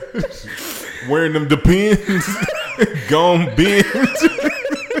 Wearing them Depends. Gone bend.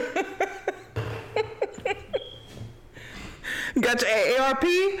 Got your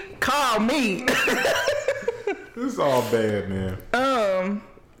AARP? Call me. It's all bad, man.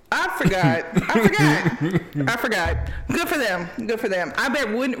 I forgot. Good for them. I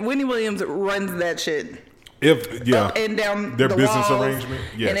bet Wendy Williams runs that shit. Up and down their the business walls, arrangement.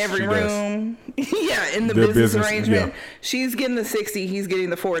 Yes, in every room. Yeah, in the their business arrangement. Yeah. She's getting the 60, he's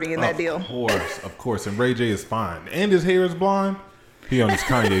getting the 40 in that deal. Of course. And Ray J is fine. And his hair is blonde. He on his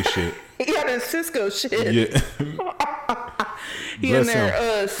Kanye shit. He on his Cisco shit. Yeah. He in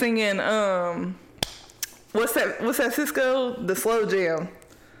there singing what's that Cisco? The slow jam.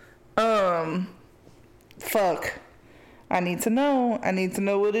 Fuck. I need to know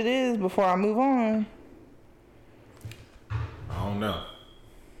what it is before I move on. I don't know.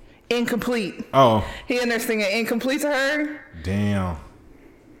 Incomplete. Oh. He in there singing Incomplete to her. Damn.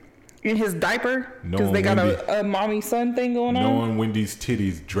 In his diaper. Because they got a mommy son thing going on. Knowing Wendy's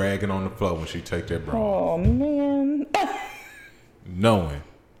titties dragging on the floor when she take that bra. Oh, man. Knowing.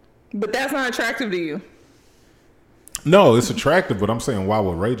 But that's not attractive to you. No, it's attractive, but I'm saying why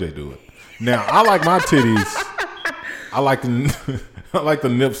would Ray J do it? Now, I like my titties. I like the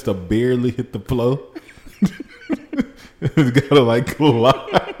nips to barely hit the floor. It's gotta like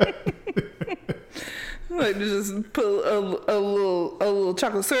glide. Like just put a little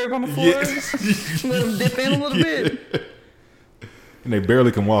chocolate syrup on the floor. Yes. Let them dip in a little bit. And they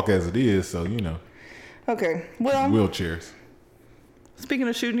barely can walk as it is, so you know. Okay, well. Wheelchairs. Speaking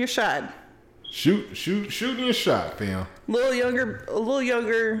of shooting your shot. Shooting your shot, fam. A little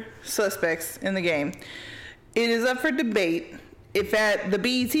younger suspects in the game. It is up for debate if at the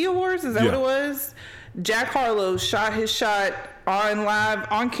BET Awards, is that what it was? Jack Harlow shot his shot live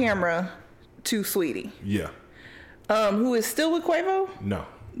on camera to Sweetie. Yeah. Who is still with Quavo? No.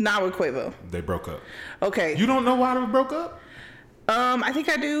 Not with Quavo. They broke up. Okay. You don't know why they broke up? I think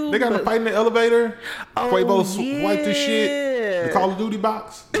I do. They got in a fight in the elevator. Oh, Quavo wiped his shit. The Call of Duty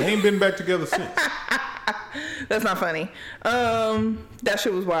box. They ain't been back together since. That's not funny. That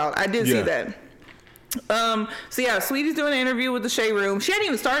shit was wild. I did see that. So yeah, Sweetie's doing an interview with the Shade Room. She hadn't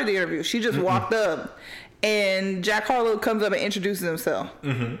even started the interview. She just walked up, and Jack Harlow comes up and introduces himself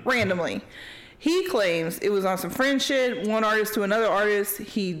randomly. He claims it was on some friend shit, one artist to another artist.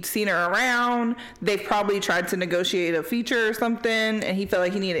 He'd seen her around. They probably tried to negotiate a feature or something, and he felt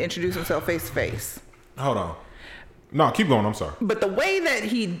like he needed to introduce himself face to face. Hold on. No, keep going. I'm sorry. But the way that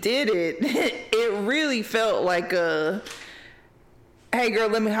he did it, it really felt like a, hey girl,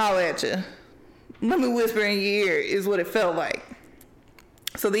 let me holler at you. Let me whisper in your ear is what it felt like.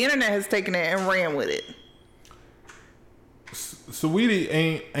 So the internet has taken it and ran with it. Saweetie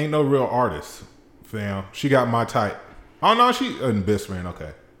ain't no real artist, fam. She got my type. Oh no, she best friend.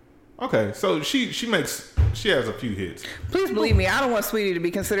 Okay. So she has a few hits. Please believe me, I don't want Sweetie to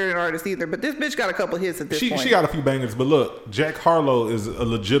be considered an artist either. But this bitch got a couple hits at this point. She got a few bangers. But look, Jack Harlow is a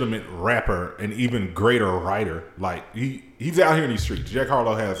legitimate rapper and even greater writer. Like he's out here in these streets. Jack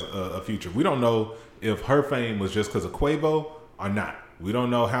Harlow has a future. We don't know if her fame was just because of Quavo or not. We don't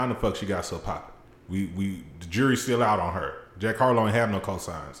know how in the fuck she got so popular. The jury's still out on her. Jack Harlow ain't have no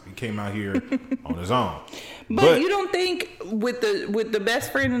cosigns. He came out here on his own. But you don't think with the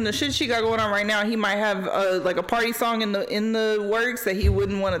best friend and the shit she got going on right now, he might have like a party song in the works that he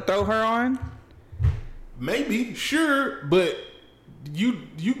wouldn't want to throw her on? Maybe, sure, but you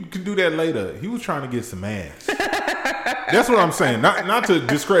can do that later. He was trying to get some ass. That's what I'm saying. Not to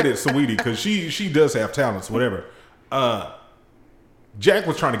discredit Saweetie because she does have talents, whatever. Jack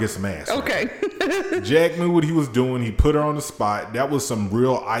was trying to get some ass. Okay. Right? Jack knew what he was doing. He put her on the spot. That was some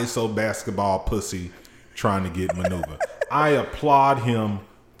real ISO basketball pussy trying to get maneuver. I applaud him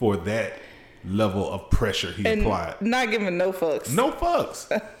for that level of pressure he applied. Not giving no fucks. No fucks.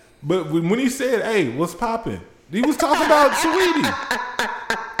 But when he said, hey, what's poppin'? He was talking about Saweetie.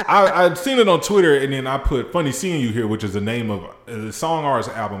 I'd seen it on Twitter, and then I put Funny Seeing You Here, which is the name of the Song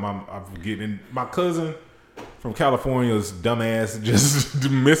Artist album. I'm forgetting. My cousin from California's dumbass just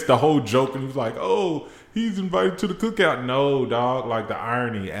missed the whole joke, and he was like, "Oh, he's invited to the cookout." No, dog, like the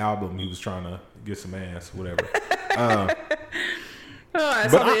Irony album. He was trying to get some ass, whatever. I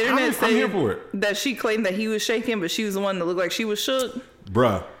saw the internet I'm here for it. That she claimed that he was shaking, but she was the one that looked like she was shook.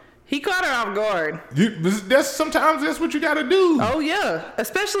 Bruh. He caught her off guard. Sometimes that's what you gotta do. Oh yeah,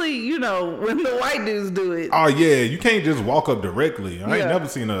 especially when the white dudes do it. Oh yeah, you can't just walk up directly. I ain't never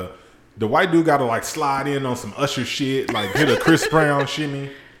seen the white dude gotta like slide in on some Usher shit, like hit a Chris Brown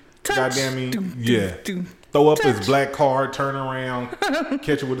shimmy. Touch. Goddamn me, throw up his black card, turn around,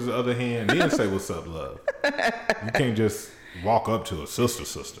 catch it with his other hand, then say what's up, love. You can't just walk up to a sister.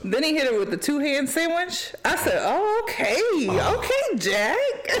 Then he hit her with the 2-hand sandwich. I said, "Oh, okay, okay, Jack."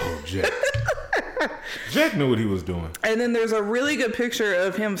 Oh, Jack. Jack knew what he was doing. And then there's a really good picture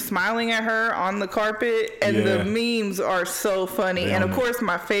of him smiling at her on the carpet, and the memes are so funny. And of course,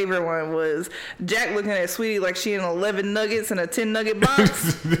 my favorite one was Jack looking at Sweetie like she in 11 nuggets in a 10 nugget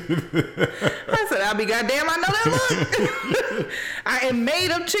box. I said, "I'll be goddamn, I know that look. I am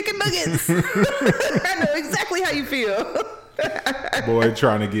made of chicken nuggets." I know exactly how you feel. Boy,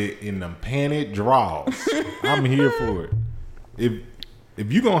 trying to get in them panty draws. I'm here for it.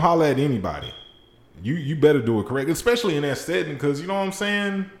 If you gonna holler at anybody, you better do it correct, especially in that setting, because you know what I'm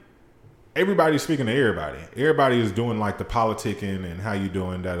saying. Everybody's speaking to everybody. Everybody is doing like the politicking and how you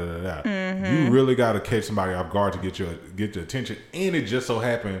doing, da da da da. Mm-hmm. You really got to catch somebody off guard to get your attention, and it just so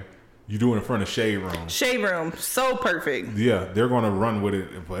happened you do it in front of Shade Room. Shade Room, so perfect. Yeah, they're gonna run with it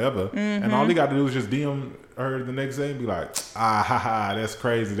forever, and all they got to do is just DM her the next day and be like, that's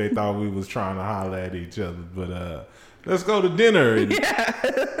crazy. They thought we was trying to holler at each other, but let's go to dinner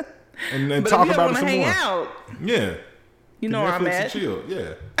and talk about it some more. Out. Yeah, you know where I'm at. Chill.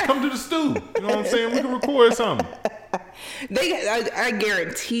 Yeah, come to the stew. You know what I'm saying? We can record something. I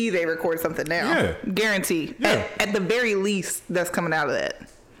guarantee they record something now. Yeah, guarantee. Yeah. At the very least, that's coming out of that.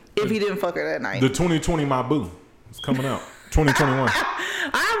 If he didn't fuck her that night. The 2020 My Boo is coming out. 2021.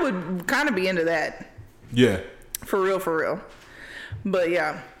 I would kind of be into that. Yeah. For real. But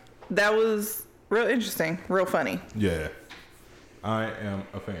yeah, that was real interesting, real funny. Yeah. I am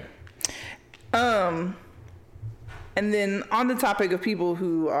a fan. And then on the topic of people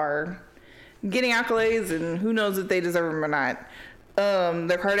who are getting accolades and who knows if they deserve them or not,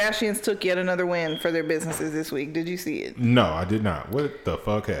 the Kardashians took yet another win for their businesses this week. Did you see it? No, I did not. What the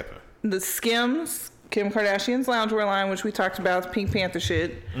fuck happened? The Skims, Kim Kardashian's loungewear line, which we talked about, Pink Panther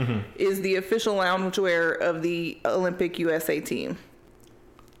shit, is the official loungewear of the Olympic USA team.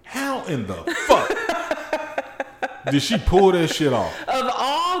 How in the fuck did she pull that shit off? Of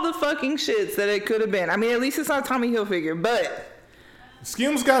all the fucking shits that it could have been. I mean, at least it's not Tommy Hilfiger, but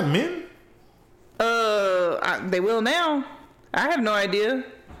Skims got men? they will now. I have no idea.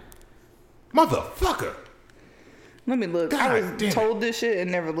 Motherfucker. Let me look. God I was damn told this shit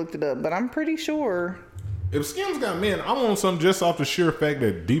and never looked it up, but I'm pretty sure. If Skims got men, I want some just off the sheer fact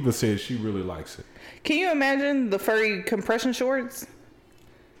that Diva said she really likes it. Can you imagine the furry compression shorts?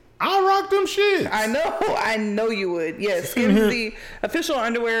 I'll rock them shits. I know you would. Yes, Skims is the official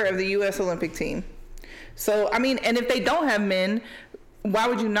underwear of the U.S. Olympic team. So, I mean, and if they don't have men, why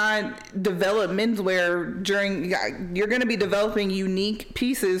would you not develop menswear during... You're going to be developing unique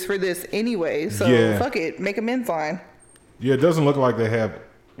pieces for this anyway. So, fuck it. Make a men's line. Yeah, it doesn't look like they have...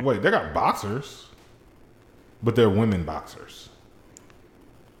 Wait, they got boxers. But they're women boxers.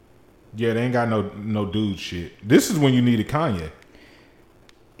 Yeah, they ain't got no dude shit. This is when you needed Kanye.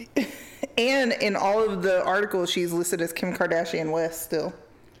 And in all of the articles, she's listed as Kim Kardashian West still.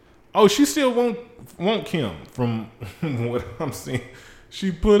 Oh, she still won't Kim from what I'm seeing.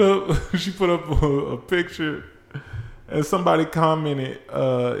 She put up a picture, and somebody commented,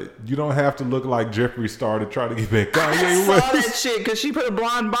 "You don't have to look like Jeffree Star to try to get back Kanye West." I saw that shit because she put a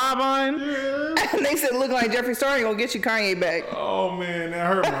blonde bob on, Yeah. and they said, "Look like Jeffree Star ain't gonna get you Kanye back." Oh man, that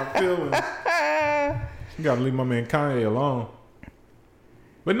hurt my feelings. You gotta leave my man Kanye alone.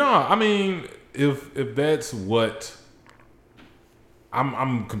 But no, I mean, if that's what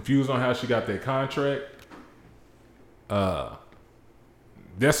I'm confused on how she got that contract.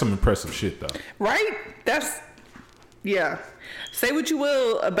 That's some impressive shit though. Right? Yeah. Say what you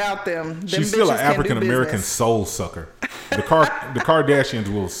will about them. She's still an African American soul sucker. The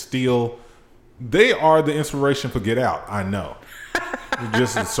Kardashians will steal. They are the inspiration for Get Out. I know.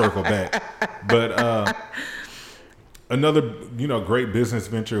 Just to circle back, but another great business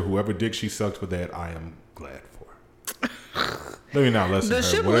venture. Whoever dick she sucked for that, I am glad for. Let me not listen The to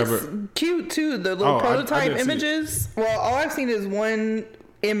her. shit looks cute too. The little prototype images. Well, all I've seen is one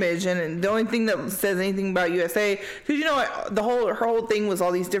image, and the only thing that says anything about USA, because her whole thing was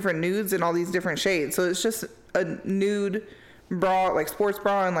all these different nudes and all these different shades. So it's just a nude bra, like sports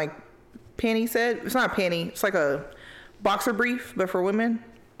bra, and like panty set. It's not a panty. It's like a boxer brief, but for women.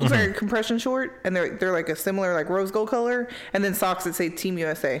 Looks like a compression short, and they're like a similar like rose gold color, and then socks that say Team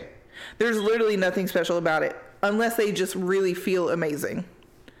USA. There's literally nothing special about it, unless they just really feel amazing.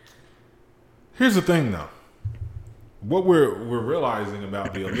 Here's the thing, though. What we're realizing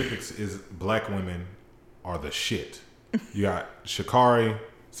about the Olympics is black women are the shit. You got Sha'Carri,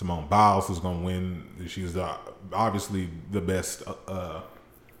 Simone Biles, who's gonna win. She's obviously the best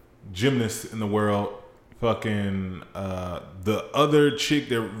gymnast in the world. Fucking the other chick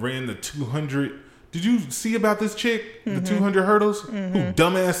that ran the 200. Did you see about this chick? The 200 hurdles? Who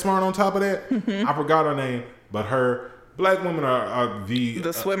dumbass smart on top of that? I forgot her name, but her black women are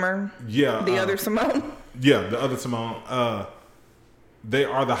the swimmer. Yeah. The other Simone. Yeah, the other Simone. They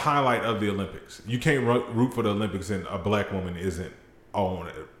are the highlight of the Olympics. You can't root for the Olympics and a black woman isn't on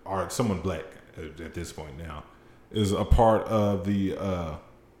it, or someone black at this point now is a part of the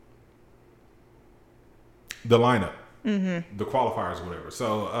lineup, the qualifiers, or whatever.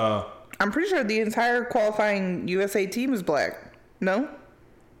 So I'm pretty sure the entire qualifying USA team is black. No?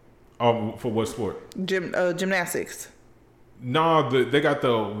 For what sport? Gymnastics. No, they got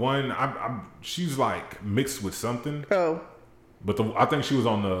the one. She's like mixed with something. Oh. But I think she was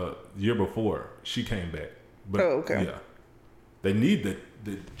on the year before. She came back. But, okay. Yeah. They need the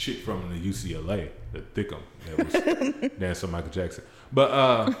chick from the UCLA, the Thickum, that was dancing Michael Jackson.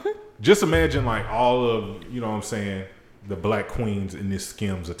 But just imagine like all of, you know what I'm saying, the black queens in this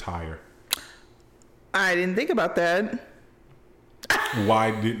Skims attire. I didn't think about that. Why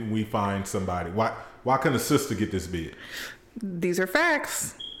didn't we find somebody? Why couldn't a sister get this big? These are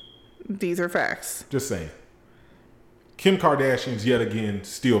facts. Just saying. Kim Kardashian's yet again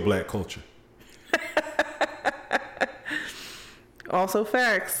steal black culture. Also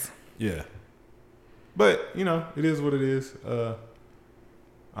facts. Yeah. But, it is what it is.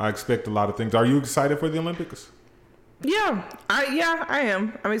 I expect a lot of things. Are you excited for the Olympics? Yeah, I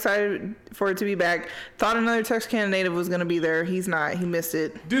am. I'm excited for it to be back. Thought another Texarkana native was going to be there. He's not. He missed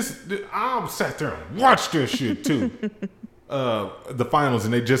it. I sat there and watched this shit too. The finals,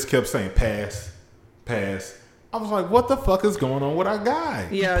 and they just kept saying pass. I was like, what the fuck is going on with our guy?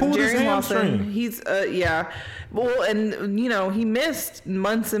 Yeah, he pulled his Jerry hamstring. Lawson. He's well, and he missed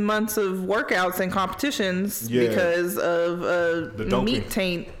months and months of workouts and competitions because of the meat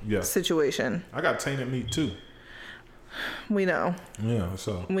taint situation. I got tainted meat too. We know. Yeah,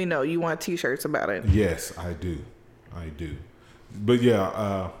 so we know you want T-shirts about it. Yes, I do. But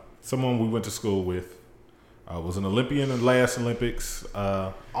yeah, someone we went to school with. Was an Olympian in the last Olympics.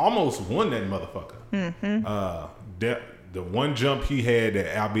 Almost won that motherfucker. Mm-hmm. The one jump he had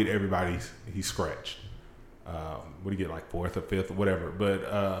that outbeat everybody, he scratched. What did he get, like 4th or 5th or whatever?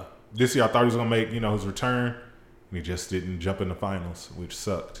 But this year I thought he was going to make, his return. And he just didn't jump in the finals, which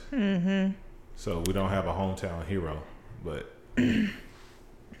sucked. Mm-hmm. So we don't have a hometown hero, but he's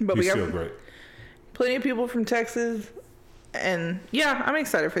still great. Plenty of people from Texas. And yeah, I'm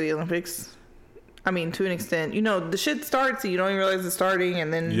excited for the Olympics. I mean, to an extent, the shit starts and you don't even realize it's starting,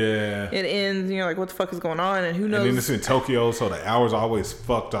 and then it ends and you're like, what the fuck is going on? And who knows? And then it's in Tokyo, so the hours are always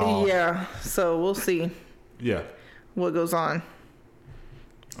fucked off. Yeah, so we'll see. Yeah. What goes on.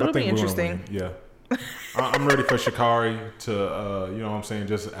 It'll be interesting. Yeah. I'm ready for Sha'Carri to,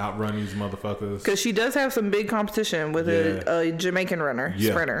 just outrun these motherfuckers. Because she does have some big competition with a Jamaican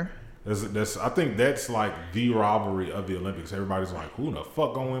sprinter. I think that's like the rivalry of the Olympics. Everybody's like, who the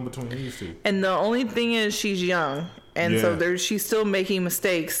fuck gonna win between these two? And the only thing is she's young. And so she's still making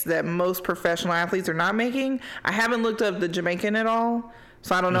mistakes that most professional athletes are not making. I haven't looked up the Jamaican at all.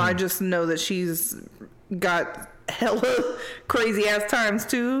 So I don't know. I just know that she's got hella crazy ass times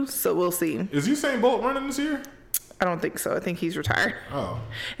too. So we'll see. Is Usain Bolt running this year? I don't think so. I think he's retired. Oh.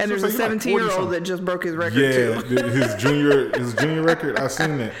 And there's a 17-year-old that just broke his record too. Yeah, his junior record. I've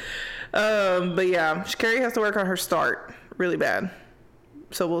seen that. But yeah, Sha'Carri has to work on her start really bad.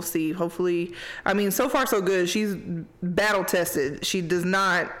 So we'll see. Hopefully, I mean, so far so good. She's battle tested. She does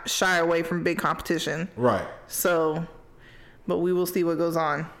not shy away from big competition. Right. So, but we will see what goes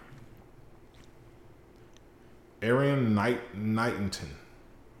on. Arian Knighton.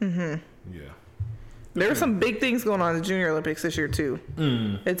 Mm-hmm. Yeah. There are some big things going on in the Junior Olympics this year too.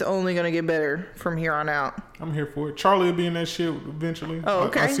 It's only going to get better from here on out. I'm here for it. Charlie will be in that shit eventually. Oh,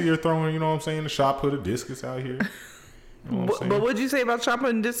 okay. I see her throwing, the shot put a discus out here. But what'd you say about shot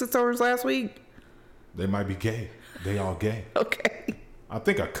putting discus throwers last week? They might be gay. They all gay. Okay. I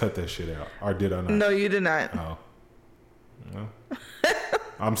think I cut that shit out. Or did I not? No, you did not. Oh. Well,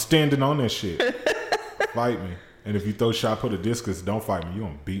 I'm standing on that shit. Fight me. And if you throw shot put a discus, don't fight me. You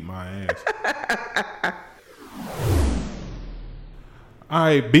gonna beat my ass. All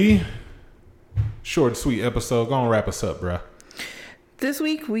right, B. Short and sweet episode. Go on, wrap us up, bruh. This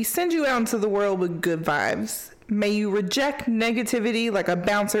week, we send you out into the world with good vibes. May you reject negativity like a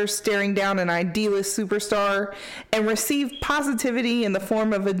bouncer staring down an idealist superstar and receive positivity in the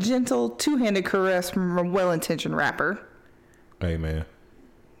form of a gentle, two-handed caress from a well-intentioned rapper. Hey, man.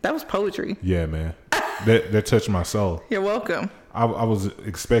 That was poetry. Yeah, man. That touched my soul. You're welcome. I was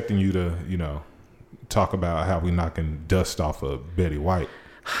expecting you to, talk about how we knocking dust off of Betty White.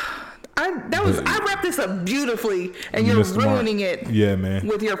 I wrapped this up beautifully, and you're ruining it. Yeah, man.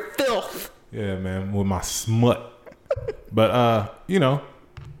 With your filth. Yeah, man. With my smut. But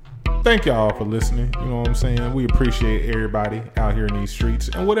thank y'all for listening. You know what I'm saying? We appreciate everybody out here in these streets,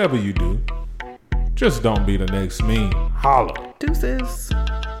 and whatever you do, just don't be the next meme. Holla. Deuces.